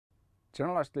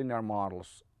Generalized linear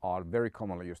models are very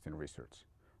commonly used in research.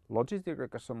 Logistic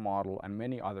regression model and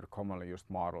many other commonly used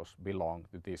models belong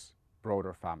to this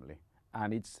broader family.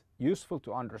 And it's useful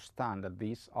to understand that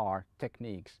these are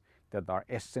techniques that are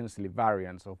essentially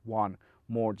variants of one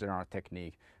more general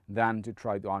technique than to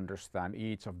try to understand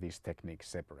each of these techniques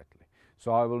separately.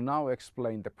 So I will now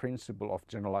explain the principle of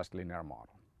generalized linear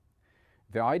model.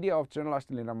 The idea of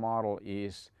generalized linear model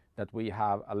is that we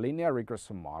have a linear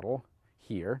regression model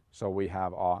here. So we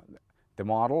have the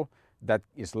model that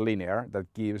is linear,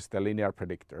 that gives the linear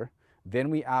predictor. Then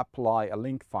we apply a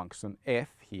link function f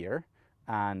here,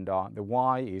 and the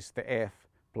y is the f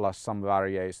plus some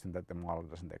variation that the model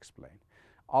doesn't explain.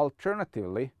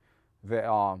 Alternatively,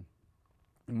 the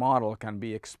model can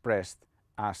be expressed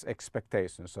as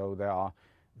expectations. So there are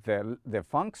the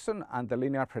function and the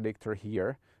linear predictor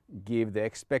here give the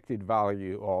expected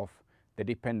value of the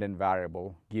dependent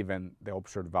variable given the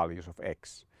observed values of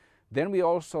x. Then we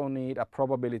also need a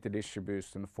probability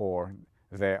distribution for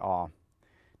the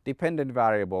dependent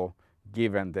variable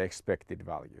given the expected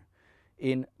value.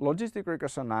 In logistic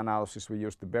regression analysis, we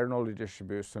use the Bernoulli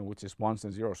distribution, which is ones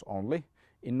and zeros only.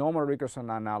 In normal regression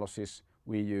analysis,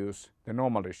 we use the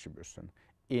normal distribution.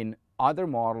 In other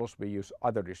models, we use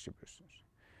other distributions.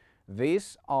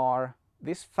 This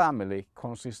family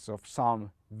consists of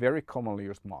some very commonly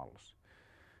used models.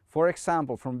 For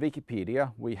example, from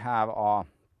Wikipedia, we have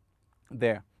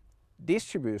the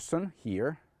distribution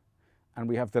here, and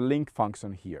we have the link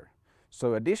function here.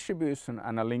 So a distribution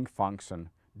and a link function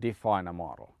define a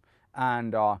model.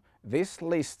 And this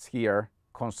list here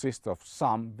consists of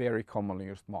some very commonly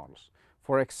used models.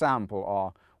 For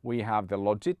example, we have the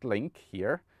logit link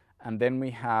here, and then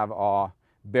we have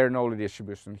Bernoulli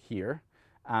distribution here,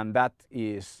 and that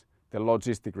is the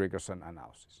logistic regression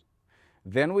analysis.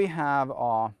 Then we have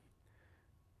a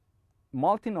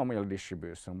multinomial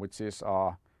distribution, which is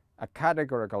a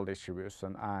categorical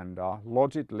distribution, and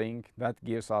logit link that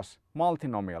gives us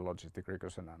multinomial logistic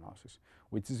regression analysis,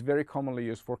 which is very commonly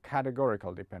used for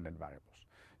categorical dependent variables.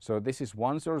 So this is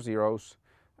ones or zeros,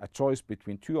 a choice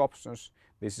between two options.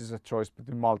 This is a choice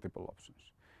between multiple options.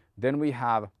 Then we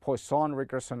have Poisson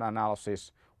regression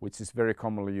analysis, which is very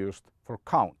commonly used for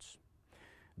counts.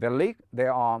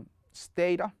 The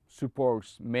Stata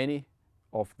supports many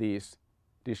of these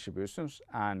distributions,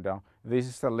 and this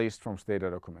is a list from Stata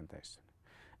documentation.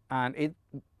 And it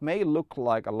may look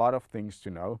like a lot of things to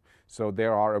know. So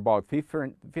there are about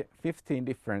 15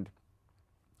 different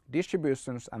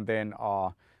distributions, and then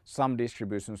some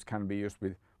distributions can be used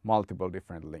with multiple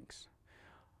different links.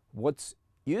 What's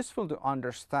useful to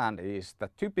understand is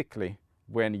that typically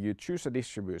when you choose a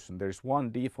distribution, there is one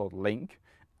default link,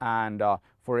 and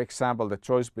for example, the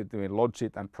choice between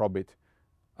logit and probit,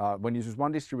 when you choose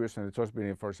one distribution, the choice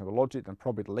between, for example, logit and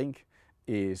probit link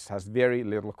has very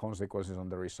little consequences on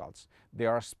the results.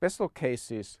 There are special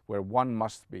cases where one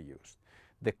must be used.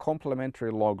 The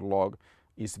complementary log-log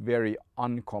is very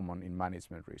uncommon in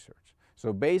management research.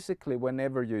 So basically,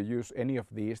 whenever you use any of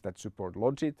these that support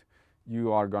logit,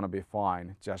 you are going to be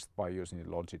fine just by using the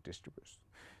logit distribution.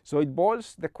 So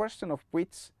the question of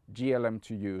which GLM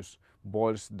to use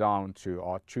boils down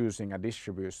to choosing a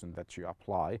distribution that you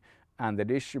apply, and the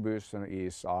distribution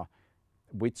is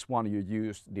which one you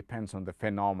use depends on the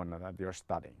phenomena that you're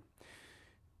studying.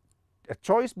 A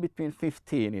choice between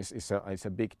 15 is a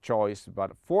big choice,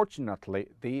 but fortunately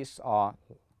these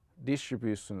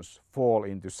distributions fall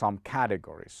into some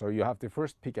categories. So you have to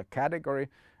first pick a category,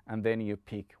 and then you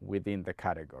pick within the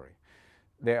category.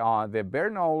 The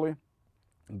Bernoulli,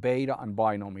 beta, and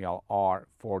binomial are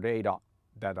for data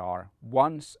that are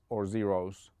ones or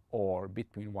zeros or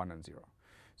between 1 and 0.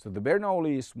 So the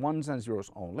Bernoulli is ones and zeros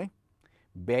only.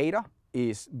 Beta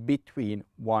is between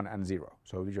 1 and 0,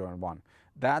 so 0 and 1.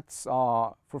 That's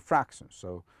for fractions.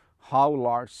 So how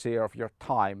large share of your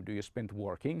time do you spend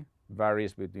working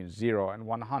varies between 0 and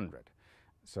 100.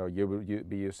 So you will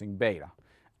be using beta.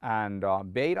 And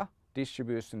beta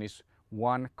distribution is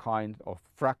one kind of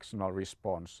fractional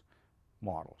response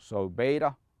model. So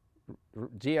beta,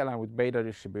 GLM with beta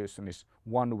distribution is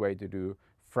one way to do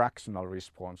fractional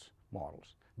response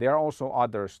models. There are also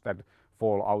others that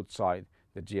fall outside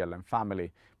the GLM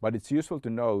family, but it's useful to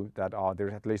know that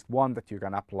there's at least one that you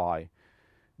can apply,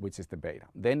 which is the beta.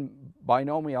 Then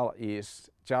binomial is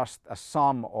just a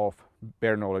sum of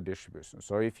Bernoulli distributions.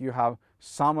 So if you have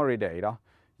summary data,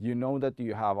 you know that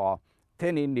you have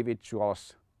 10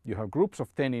 individuals, you have groups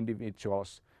of 10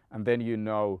 individuals, and then you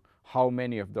know how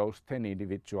many of those 10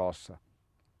 individuals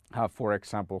have, for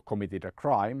example, committed a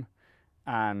crime,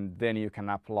 and then you can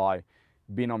apply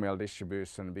binomial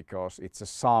distribution because it's a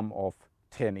sum of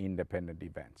 10 independent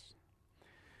events.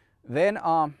 Then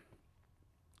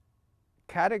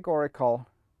categorical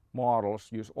models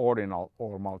use ordinal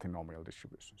or multinomial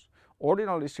distributions.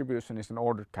 Ordinal distribution is an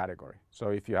ordered category. So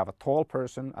if you have a tall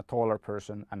person, a taller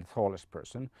person, and the tallest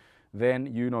person, then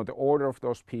you know the order of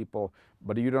those people,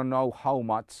 but you don't know how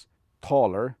much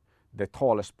taller the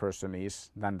tallest person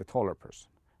is than the taller person.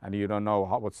 And you don't know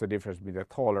what's the difference between the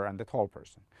taller and the tall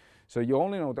person. So you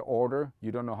only know the order,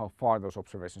 you don't know how far those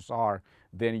observations are,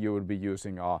 then you would be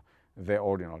using the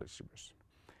ordinal distribution.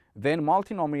 Then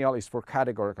multinomial is for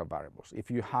categorical variables.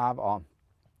 If you have,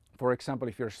 for example,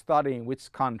 if you're studying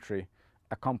which country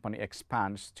a company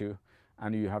expands to,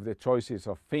 and you have the choices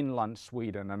of Finland,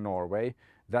 Sweden, and Norway,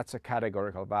 that's a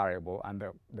categorical variable, and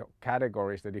the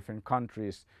categories, the different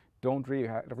countries, don't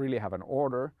really have an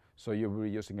order, so you will be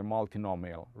using a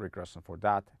multinomial regression for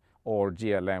that, or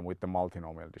GLM with the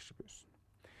multinomial distribution.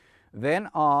 Then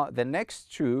the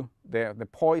next two, the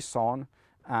Poisson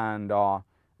and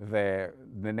the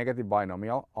negative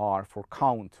binomial, are for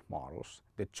count models.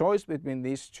 The choice between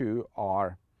these two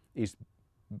is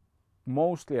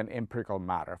mostly an empirical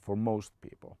matter for most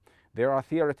people. There are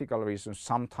theoretical reasons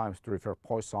sometimes to refer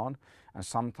Poisson and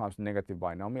sometimes negative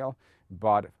binomial,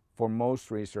 but for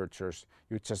most researchers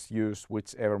you just use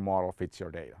whichever model fits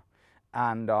your data.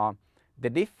 And the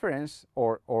difference,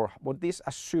 or what these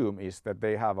assume, is that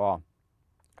they have a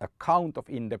count of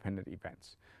independent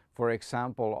events. For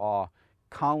example,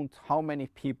 count how many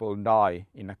people die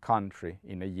in a country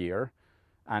in a year,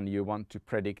 and you want to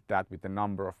predict that with the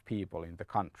number of people in the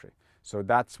country. So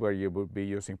that's where you would be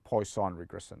using Poisson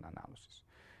regression analysis.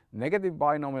 Negative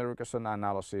binomial regression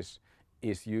analysis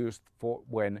is used for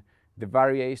when the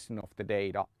variation of the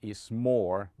data is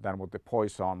more than what the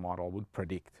Poisson model would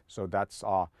predict. So that's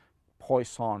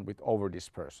Poisson with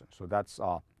over-dispersion. So that's,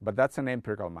 but that's an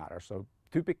empirical matter. So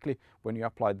typically when you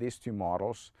apply these two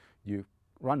models, you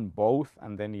run both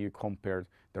and then you compare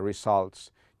the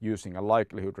results using a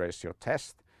likelihood ratio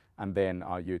test, and then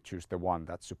you choose the one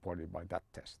that's supported by that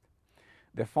test.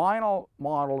 The final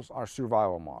models are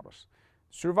survival models.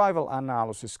 Survival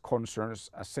analysis concerns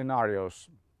scenarios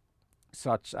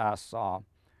such as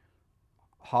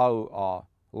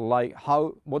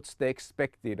what's the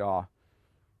expected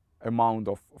amount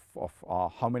of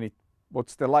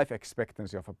what's the life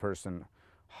expectancy of a person,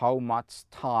 how much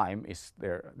time is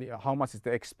there, how much is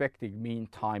the expected mean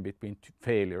time between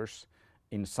failures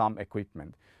in some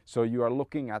equipment. So you are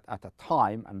looking at a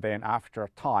time, and then after a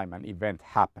time an event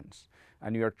happens,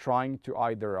 and you are trying to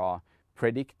either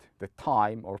predict the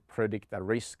time or predict a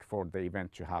risk for the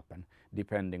event to happen,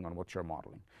 depending on what you're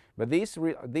modeling. But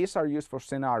these are used for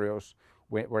scenarios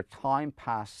where time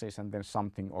passes and then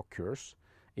something occurs.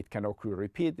 It can occur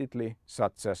repeatedly,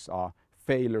 such as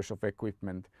failures of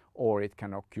equipment, or it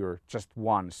can occur just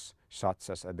once, such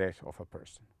as a death of a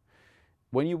person.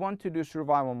 When you want to do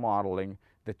survival modeling,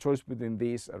 the choice between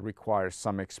these requires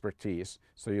some expertise.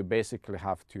 So you basically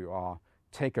have to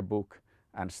take a book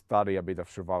and study a bit of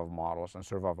survival models and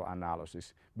survival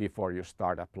analysis before you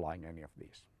start applying any of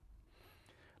these.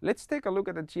 Let's take a look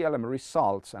at the GLM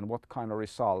results and what kind of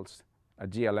results a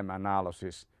GLM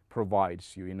analysis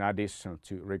provides you in addition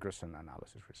to regression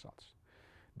analysis results.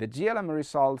 The GLM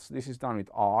results, this is done with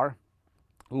R,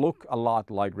 look a lot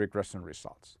like regression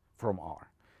results from R.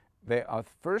 The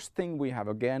first thing we have,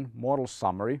 again, model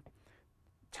summary,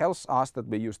 tells us that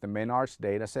we use the Menard's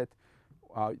dataset,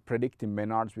 predicting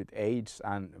Menard's with age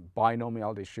and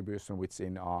binomial distribution, which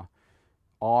in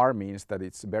R means that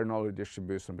it's Bernoulli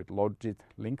distribution with logit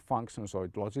link functions, or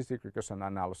logistic regression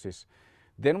analysis.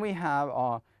 Then we have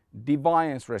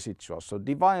deviance residuals. So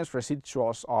deviance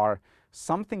residuals are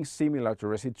something similar to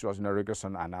residuals in a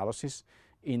regression analysis,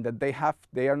 in that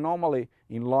they are normally,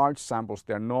 in large samples,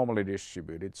 they are normally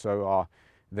distributed. So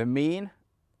the mean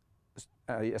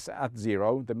is at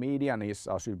 0, the median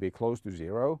should be close to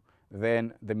 0,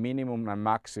 then the minimum and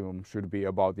maximum should be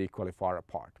about equally far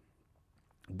apart.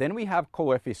 Then we have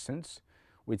coefficients,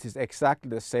 which is exactly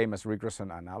the same as regression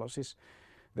analysis.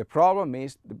 The problem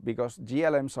is, because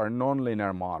GLMs are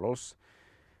nonlinear models,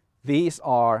 these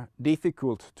are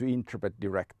difficult to interpret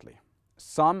directly.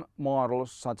 Some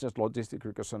models, such as logistic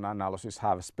regression analysis,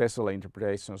 have special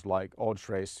interpretations like odds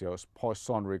ratios.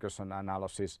 Poisson regression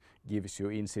analysis gives you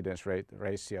incidence rate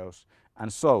ratios,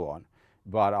 and so on.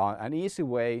 But an easy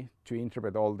way to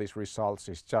interpret all these results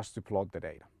is just to plot the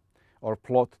data, or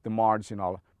plot the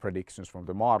marginal predictions from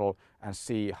the model and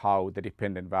see how the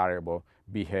dependent variable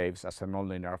behaves as a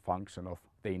nonlinear function of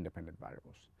the independent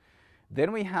variables.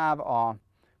 Then we have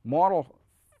model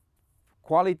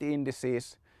quality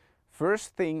indices.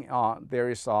 First thing, there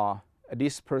is a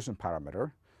dispersion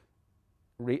parameter.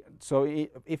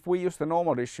 if we use the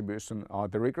normal distribution,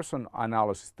 the regression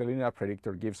analysis, the linear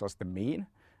predictor gives us the mean,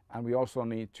 and we also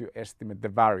need to estimate the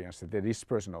variance, the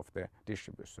dispersion of the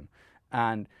distribution.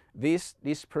 And this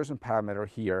dispersion parameter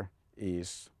here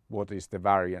is what is the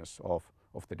variance of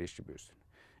the distribution.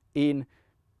 In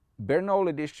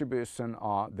Bernoulli distribution,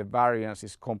 the variance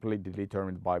is completely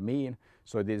determined by mean,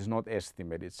 so it is not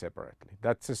estimated separately.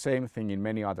 That's the same thing in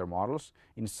many other models.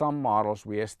 In some models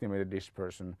we estimate the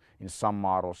dispersion, in some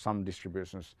models, some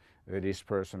distributions, the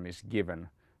dispersion is given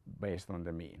based on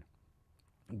the mean.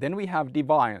 Then we have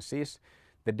deviances.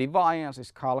 The deviance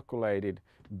is calculated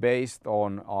based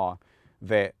on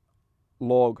the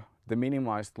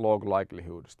minimized log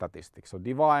likelihood statistic. So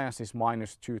deviance is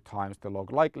 -2 times the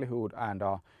log likelihood, and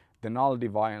the null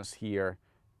deviance here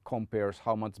compares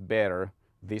how much better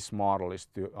this model is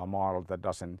to a model that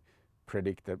doesn't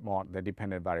predict the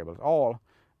dependent variable at all.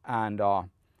 And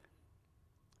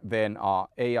then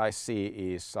AIC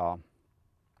is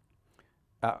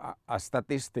a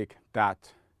statistic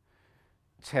that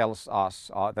tells us,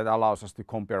 that allows us to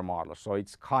compare models. So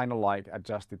it's kind of like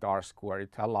adjusted R-square.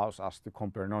 It allows us to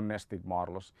compare non-nested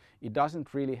models. It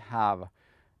doesn't really have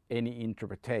any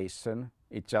interpretation.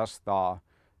 It just a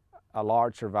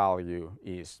larger value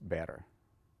is better.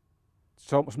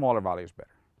 So smaller value is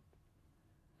better.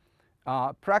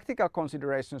 Practical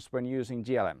considerations when using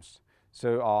GLMs.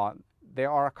 So there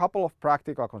are a couple of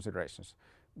practical considerations.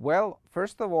 Well,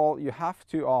 first of all, you have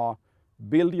to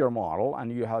build your model,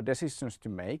 and you have decisions to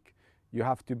make. You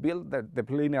have to build the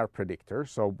linear predictor,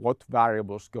 so what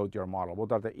variables go to your model,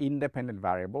 what are the independent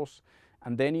variables,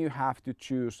 and then you have to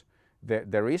choose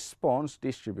the response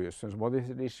distributions, what is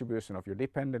the distribution of your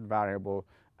dependent variable,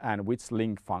 and which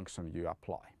link function you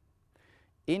apply.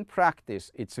 In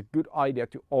practice, it's a good idea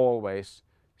to always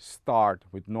start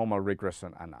with normal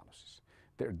regression analysis.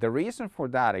 The reason for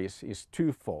that is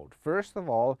twofold. First of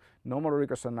all, normal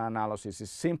regression analysis is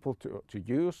simple to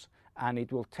use, and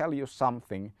it will tell you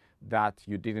something that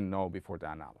you didn't know before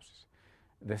the analysis.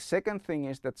 The second thing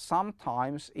is that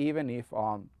sometimes, even if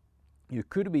you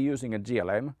could be using a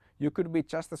GLM, you could be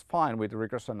just as fine with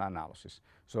regression analysis.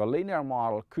 So a linear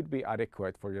model could be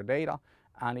adequate for your data,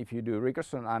 and if you do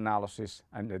regression analysis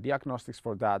and the diagnostics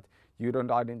for that, you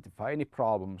don't identify any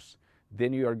problems,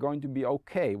 then you are going to be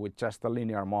okay with just a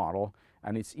linear model,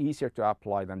 and it's easier to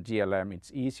apply than GLM.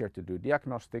 It's easier to do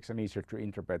diagnostics and easier to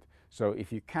interpret. So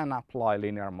if you can apply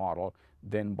linear model,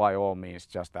 then by all means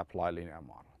just apply linear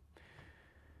model.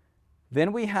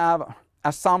 Then we have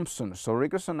assumptions. So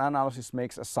regression analysis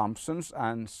makes assumptions,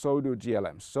 and so do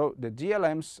GLMs. So the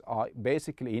GLMs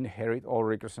basically inherit all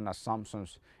regression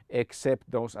assumptions except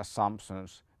those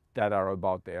assumptions that are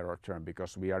about the error term,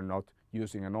 because we are not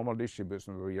using a normal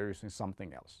distribution, we are using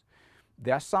something else.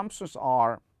 The assumptions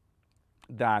are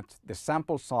that the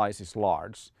sample size is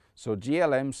large. So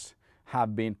GLMs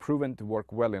have been proven to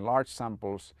work well in large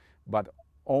samples, but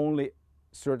only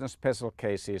certain special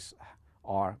cases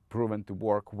are proven to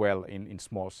work well in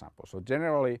small samples. So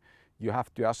generally you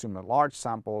have to assume a large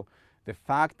sample. The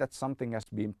fact that something has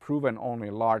been proven only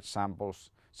in large samples,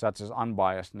 such as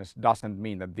unbiasedness, doesn't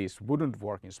mean that these wouldn't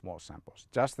work in small samples.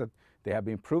 Just that they have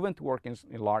been proven to work in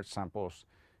large samples,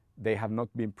 they have not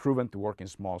been proven to work in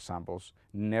small samples.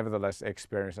 Nevertheless,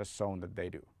 experience has shown that they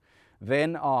do.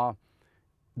 Then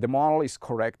the model is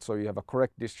correct, so you have a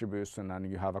correct distribution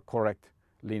and you have a correct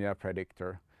linear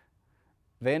predictor.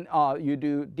 Then you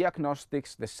do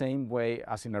diagnostics the same way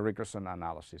as in a regression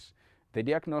analysis. The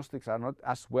diagnostics are not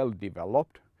as well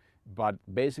developed, but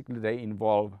basically they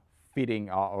involve fitting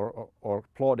or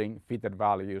plotting fitted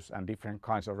values and different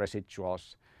kinds of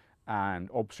residuals and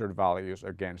observed values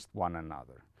against one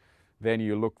another. Then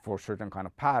you look for certain kind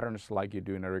of patterns like you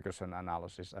do in a regression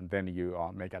analysis, and then you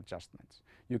make adjustments.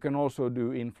 You can also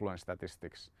do influence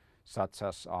statistics such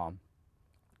as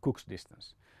Cook's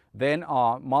distance. Then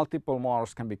multiple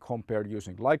models can be compared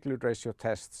using likelihood ratio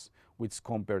tests, which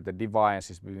compare the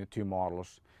deviances between the two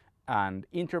models. And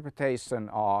interpretation,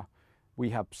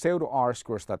 we have pseudo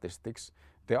R-square statistics.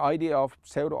 The idea of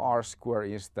pseudo R-square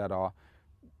is that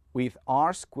with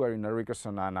R-square in a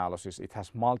regression analysis, it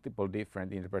has multiple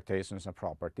different interpretations and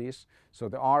properties. So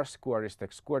the R-square is the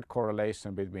squared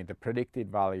correlation between the predicted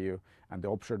value and the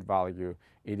observed value.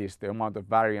 It is the amount of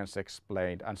variance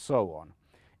explained, and so on.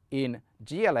 In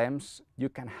GLMs, you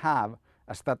can have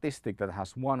a statistic that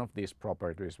has one of these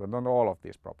properties, but not all of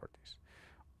these properties.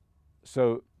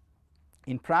 So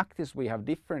in practice, we have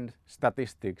different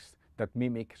statistics that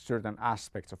mimic certain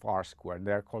aspects of R-square.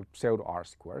 They're called pseudo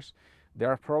R-squares. There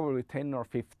are probably 10 or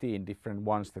 15 different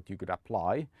ones that you could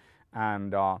apply,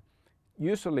 and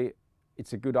usually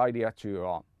it's a good idea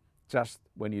to just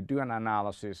when you do an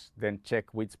analysis, then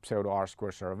check which pseudo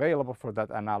R-squares are available for that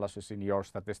analysis in your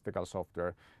statistical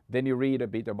software. Then you read a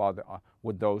bit about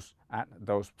what those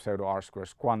pseudo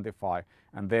R-squares quantify,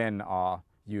 and then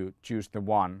you choose the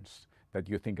ones that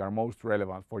you think are most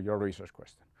relevant for your research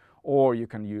question. Or you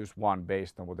can use one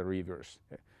based on what the reviewers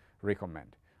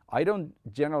recommend. I don't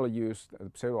generally use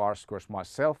pseudo R-squares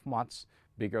myself much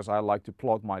because I like to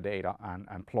plot my data,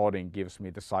 and plotting gives me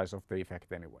the size of the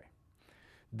effect anyway.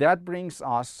 That brings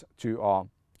us to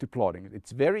plotting.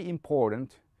 It's very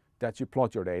important that you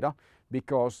plot your data,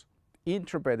 because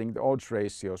interpreting the odds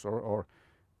ratios, or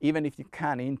even if you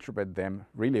can interpret them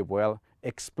really well,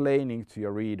 explaining to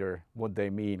your reader what they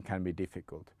mean can be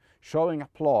difficult. Showing a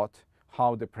plot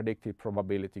how the predicted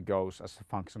probability goes as a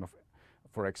function of,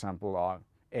 for example,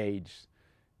 age,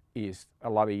 is a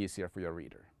lot easier for your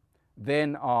reader.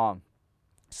 Then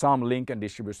some Lincoln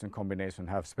distribution combination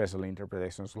have special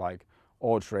interpretations, like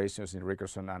odds ratios in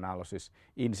regression analysis,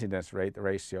 incidence rate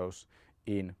ratios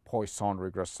in Poisson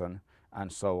regression,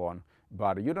 and so on.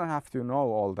 But you don't have to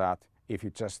know all that if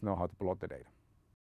you just know how to plot the data.